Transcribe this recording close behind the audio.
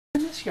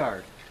this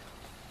yard.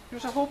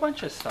 There's a whole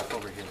bunch of stuff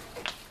over here.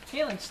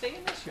 Kaylin, stay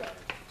in this yard.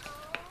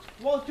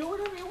 Well, do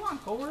whatever you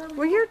want. Go wherever you want.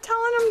 Well, you're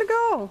telling him to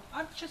go.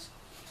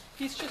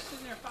 He's just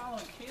sitting there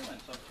following Kaylin,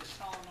 so I'm just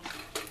telling him.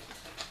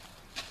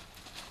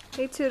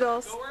 Hey,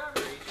 Toodles. Go wherever,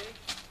 AJ.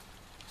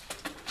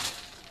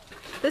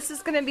 This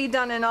is going to be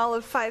done in all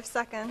of 5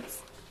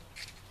 seconds.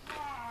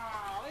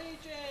 Oh,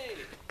 AJ.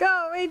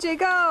 Go, AJ,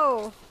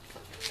 go.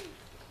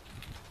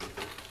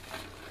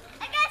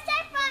 I got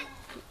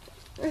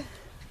safe.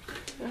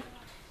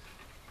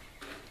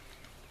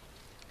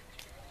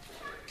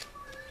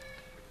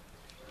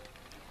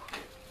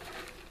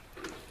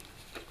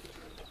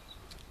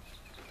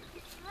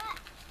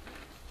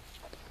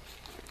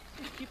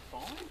 Keep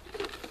falling.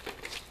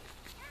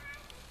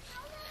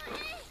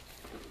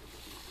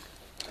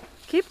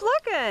 Keep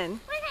looking.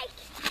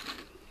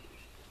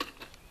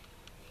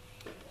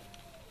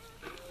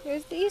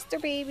 Here's the Easter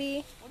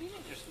baby. What do you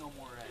mean there's no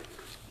more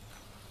eggs?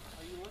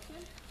 Are you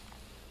looking?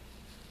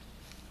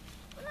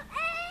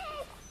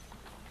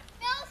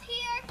 Male's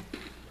here.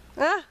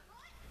 Ah.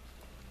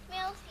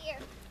 Male's here.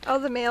 Oh,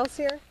 the male's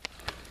here?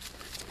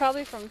 It's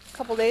probably from a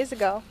couple days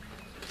ago.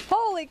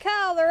 Holy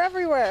cow, they're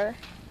everywhere.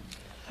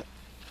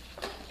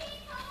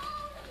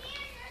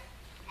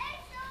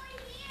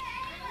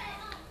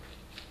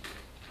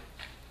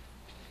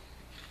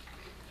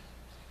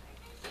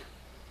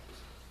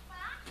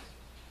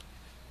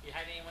 You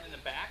had anyone in the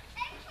back?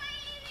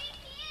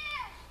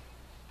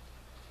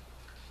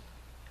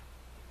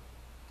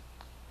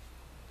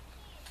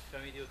 Do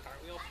you want me to do a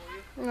cartwheel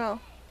for you? No.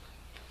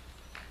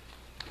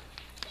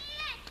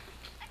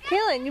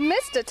 Kaylin, you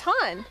missed a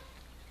ton.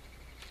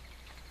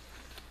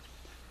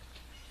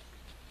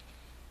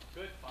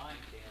 Good find,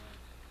 Kaylin.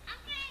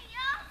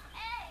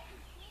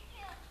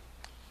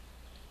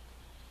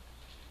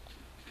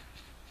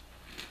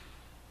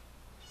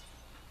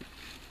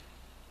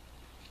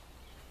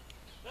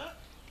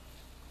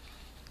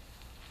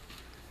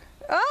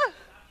 Ah!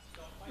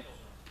 Don't fight over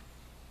them.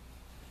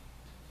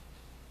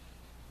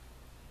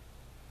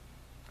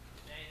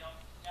 They don't.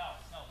 No,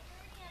 no.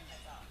 Clean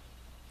that down.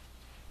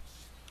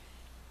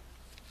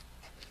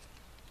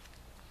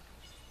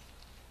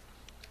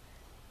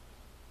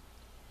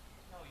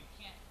 No, you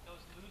can't.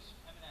 Those loose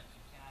M&Ms,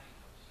 you cannot eat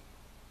those.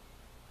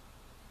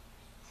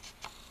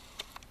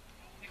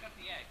 Pick up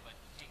the egg, but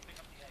hey, pick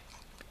up the egg.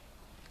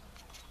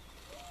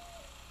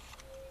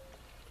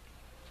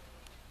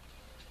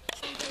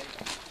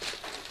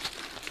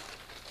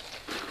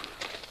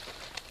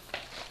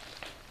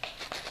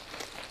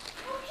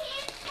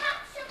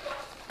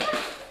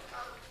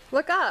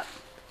 Look up.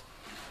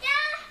 Dad,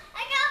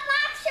 I got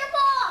boxer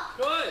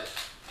ball. Good.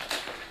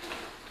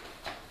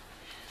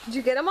 Did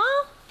you get them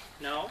all?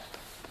 No.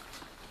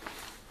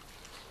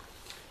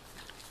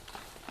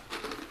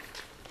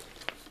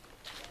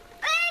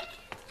 Egg.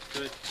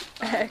 Good.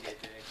 Egg.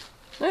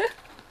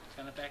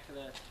 Send it back to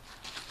the.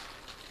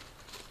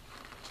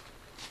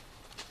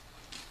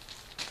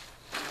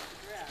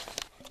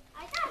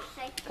 I got a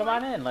safe Come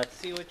on in. Let's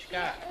see what you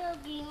got. little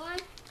green one.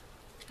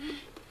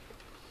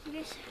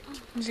 This,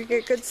 Did you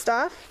get good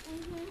stuff?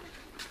 mm-hmm.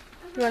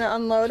 You want to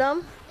unload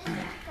them?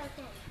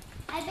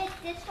 I bet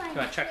this one. You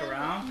wanna check filled with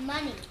around?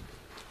 Money.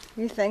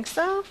 You think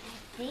so?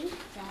 I think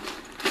so.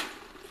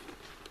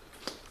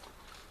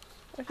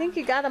 I think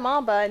you got them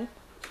all, bud.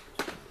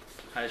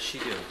 How does she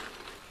do?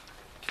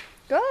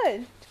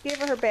 Good. Gave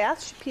her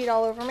bath. She peed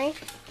all over me.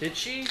 Did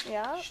she?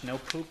 Yeah. No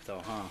poop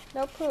though, huh?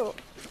 No poop.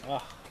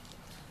 Ugh.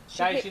 She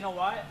Guys, ha- you know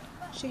what?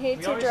 She hates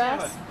We her always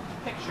dress. have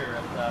a picture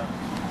of the.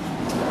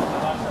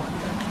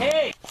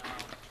 Hey!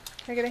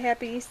 Can I get a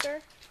happy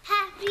Easter?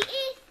 Happy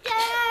Easter.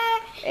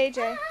 AJ.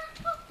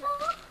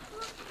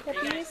 Hey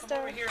Happy guys, Easter. come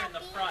over here in the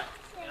front,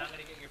 and I'm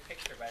gonna get your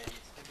picture by these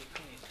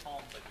these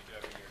palms like we do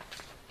every year.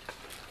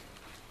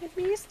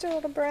 Happy Easter,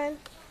 little Bryn.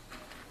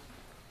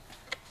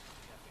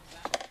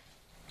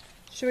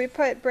 Should we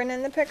put Bryn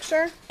in the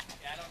picture?